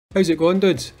How's it going,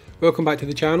 dudes? Welcome back to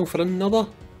the channel for another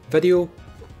video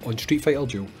on Street Fighter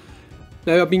Duel.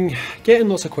 Now, I've been getting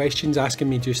lots of questions asking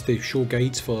me just to show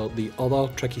guides for the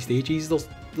other tricky stages.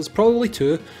 There's probably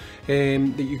two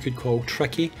that you could call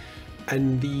tricky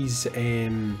in these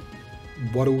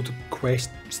world quest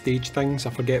stage things. I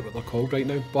forget what they're called right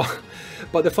now,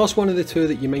 but the first one of the two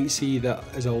that you might see that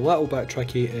is a little bit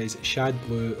tricky is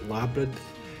Shadaloo Labyrinth.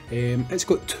 It's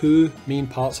got two main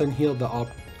parts in here that are,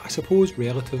 I suppose,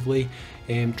 relatively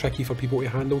tricky for people to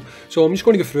handle. So I'm just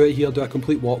going to go through it here, do a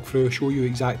complete walkthrough, show you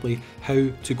exactly how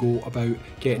to go about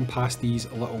getting past these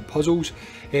little puzzles.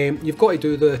 You've got to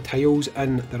do the tiles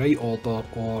in the right order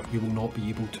or you will not be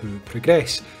able to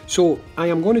progress. So I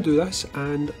am going to do this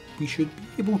and we should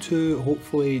be able to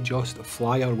hopefully just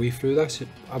fly our way through this.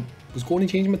 I was going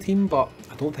to change my team, but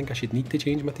I don't think I should need to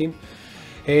change my team.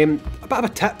 A bit of a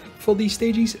tip for these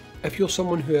stages, if you're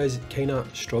someone who is kind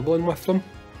of struggling with them,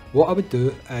 what I would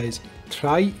do is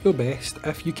try your best,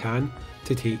 if you can,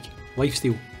 to take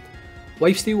lifesteal.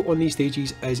 Lifesteal on these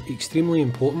stages is extremely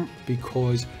important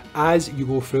because as you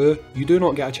go through, you do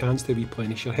not get a chance to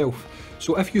replenish your health.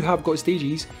 So if you have got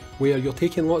stages where you're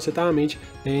taking lots of damage,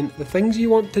 then the things you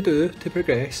want to do to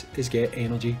progress is get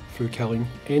energy through killing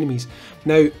enemies.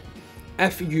 Now,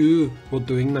 if you were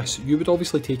doing this, you would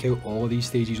obviously take out all of these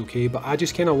stages, okay? But I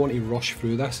just kind of want to rush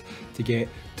through this to get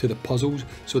to the puzzles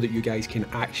so that you guys can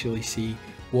actually see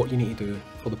what you need to do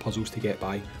for the puzzles to get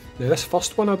by. Now this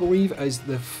first one, I believe, is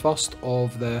the first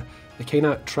of the kind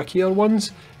of trickier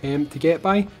ones to get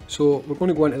by. So we're going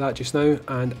to go into that just now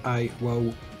and I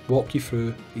will walk you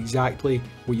through exactly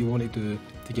what you want to do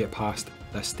to get past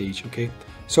this stage, okay?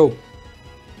 So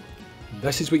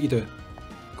this is what you do.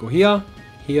 Go here,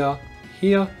 here,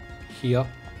 here, here,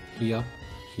 here,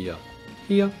 here,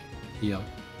 here, here,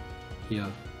 here,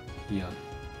 here,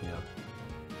 here.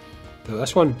 Now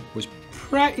this one was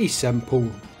pretty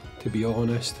simple, to be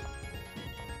honest.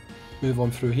 Move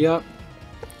on through here.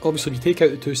 Obviously, if you take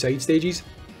out the two side stages,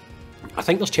 I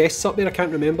think there's chests up there, I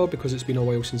can't remember because it's been a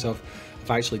while since I've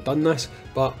actually done this,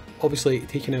 but obviously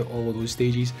taking out all of those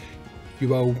stages, you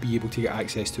will be able to get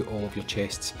access to all of your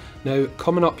chests. Now,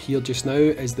 coming up here just now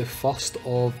is the first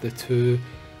of the two,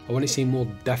 I want to say more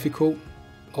difficult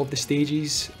of the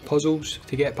stages, puzzles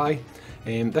to get by.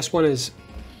 This one is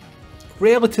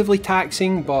relatively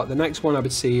taxing, but the next one I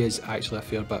would say is actually a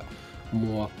fair bit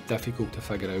more difficult to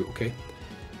figure out, okay?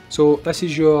 So this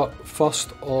is your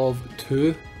first of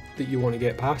two that you want to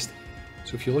get past.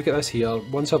 So if you look at this here,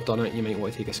 once I've done it, you might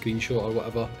want to take a screenshot or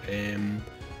whatever.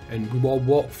 And we will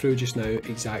walk through just now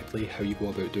exactly how you go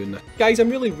about doing that. Guys, I'm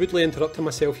really rudely interrupting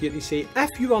myself here to say,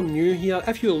 if you are new here,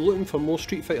 if you're looking for more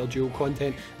Street Fighter Duel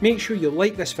content, make sure you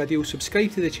like this video,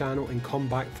 subscribe to the channel and come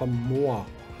back for more.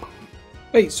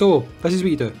 Right, so this is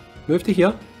what you do. Move to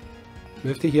here,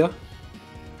 move to here,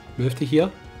 move to here,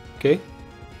 okay?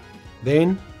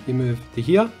 Then you move to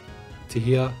here,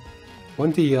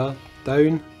 one to here,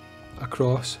 down,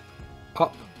 across,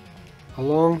 up,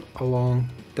 along,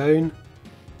 down,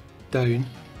 down.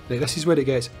 Right, this is where it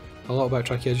gets a little bit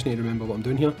tricky. I just need to remember what I'm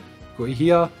doing here. Go to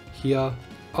here, here,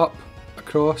 up,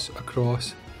 across,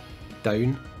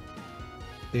 down.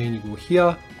 Then you go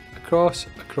here, across,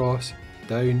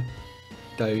 down,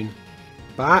 down,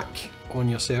 back on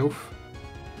yourself,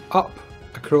 up,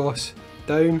 across,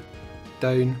 down,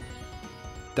 down,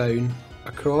 down,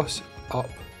 across, up,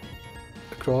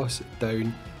 across,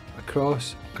 down,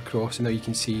 across, and now you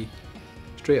can see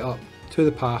straight up to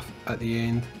the path at the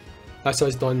end. That's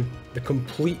us done the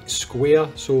complete square,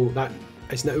 so that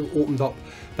is now opened up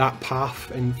that path,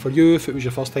 and for you, if it was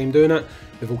your first time doing it,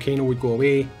 the volcano would go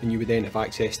away and you would then have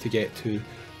access to get to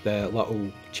the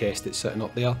little chest that's sitting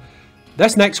up there.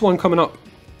 This next one coming up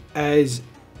is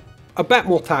a bit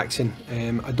more taxing.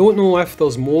 I don't know if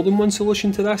there's more than one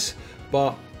solution to this,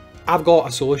 but I've got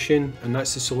a solution, and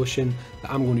that's the solution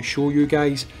that I'm going to show you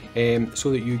guys, so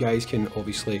that you guys can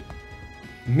obviously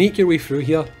make your way through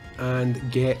here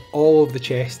and get all of the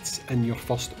chests in your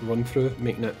first run through,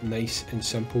 making it nice and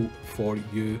simple for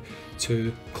you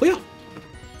to clear.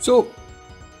 So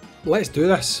let's do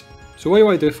this. So what you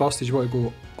want to do first is you want to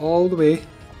go all the way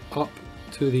up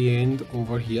to the end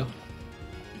over here.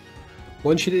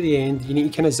 Once you're at the end, you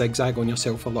need to kind of zigzag on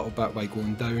yourself a little bit by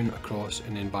going down, across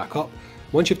and then back up.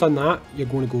 Once you've done that, you're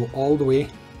going to go all the way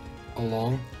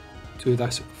along to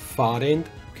this far end,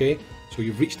 okay? So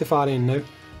you've reached the far end now.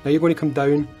 Now you're going to come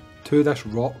down to this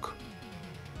rock.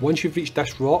 Once you've reached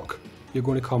this rock, you're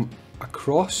going to come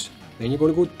across, then you're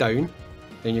going to go down,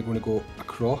 then you're going to go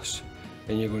across,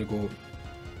 then you're going to go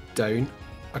down,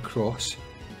 across.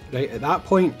 Right, at that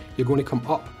point, you're going to come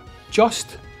up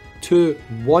just to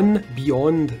one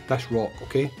beyond this rock,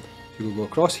 okay? So you're going to go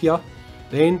across here,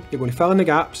 then you're going to fill in the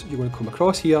gaps, you're going to come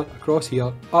across here,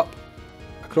 up,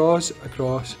 across,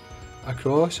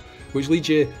 which leads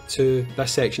you to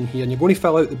this section here, and you're going to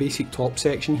fill out the basic top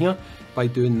section here by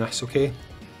doing this, okay?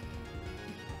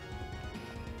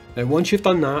 Now once you've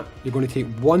done that, you're going to take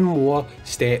one more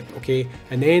step, okay?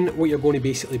 And then what you're going to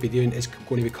basically be doing is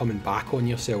going to be coming back on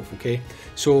yourself, okay?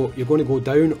 So you're going to go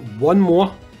down one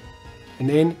more, and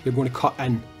then you're going to cut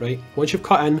in, right? Once you've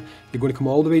cut in, you're going to come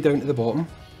all the way down to the bottom,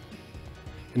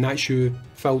 and that's you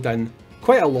filled in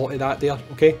quite a lot of that there,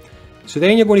 okay? So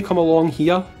then you're going to come along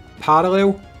here,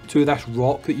 parallel to this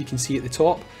rock that you can see at the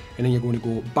top, and then you're going to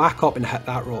go back up and hit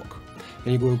that rock.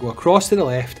 Then you're going to go across to the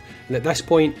left, and at this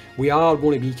point we are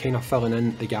going to be kind of filling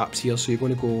in the gaps here. So you're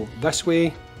going to go this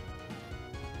way,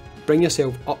 bring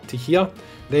yourself up to here,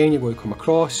 then you're going to come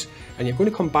across, and you're going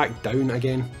to come back down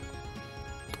again,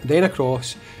 then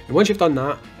across. And once you've done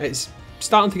that, it's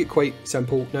starting to get quite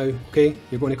simple now, okay?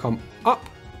 You're going to come up,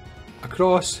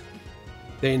 across,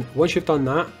 then once you've done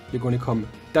that, you're going to come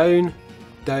down,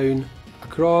 down,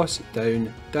 across,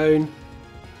 down, down,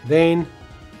 then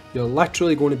you're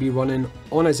literally going to be running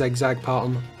on a zigzag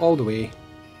pattern all the way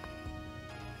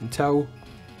until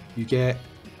you get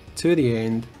to the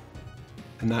end,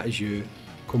 and that is you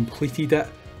completed it.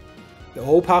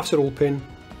 All paths are open.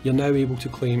 You're now able to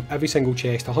claim every single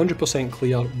chest 100%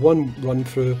 clear, one run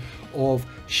through of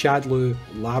Shadaloo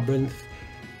Labyrinth.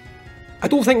 I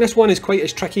don't think this one is quite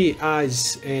as tricky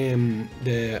as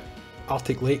the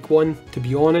Arctic Lake one, to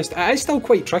be honest. It is still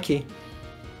quite tricky.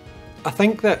 I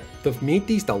think that they've made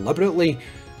these deliberately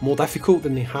more difficult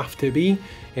than they have to be.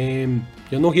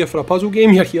 You're not here for a puzzle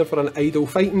game, you're here for an idle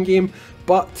fighting game,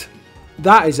 but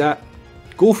that is it.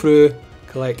 Go through,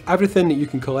 collect everything that you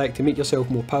can collect to make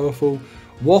yourself more powerful.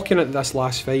 Walking into this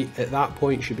last fight at that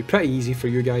point should be pretty easy for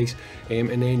you guys, and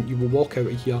then you will walk out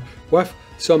of here with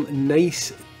some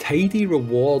nice tidy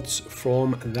rewards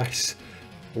from this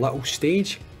little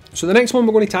stage. So the next one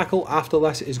we're going to tackle after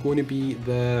this is going to be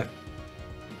the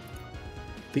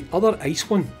other ice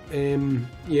one.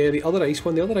 Yeah, the other ice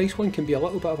one. The other ice one can be a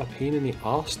little bit of a pain in the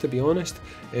arse, to be honest.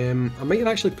 I might have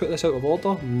actually put this out of order,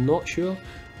 I'm not sure,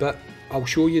 but I'll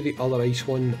show you the other ice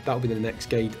one. That'll be the next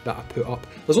guide that I put up.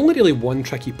 There's only really one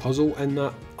tricky puzzle in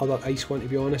that other ice one, to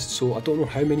be honest, so I don't know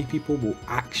how many people will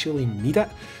actually need it,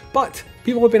 but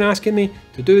people have been asking me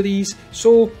to do these,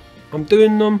 so I'm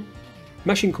doing them.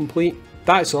 Mission complete.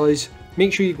 That's us.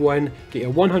 Make sure you go in, get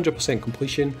your 100%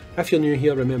 completion. If you're new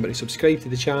here, remember to subscribe to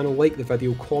the channel, like the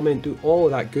video, comment, do all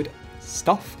of that good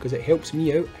stuff, because it helps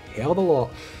me out a hell of a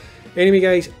lot. Anyway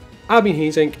guys, I've been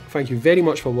Hayzink, thank you very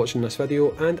much for watching this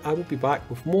video, and I will be back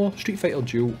with more Street Fighter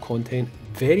Duel content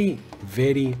very,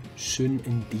 very soon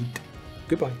indeed.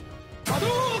 Goodbye.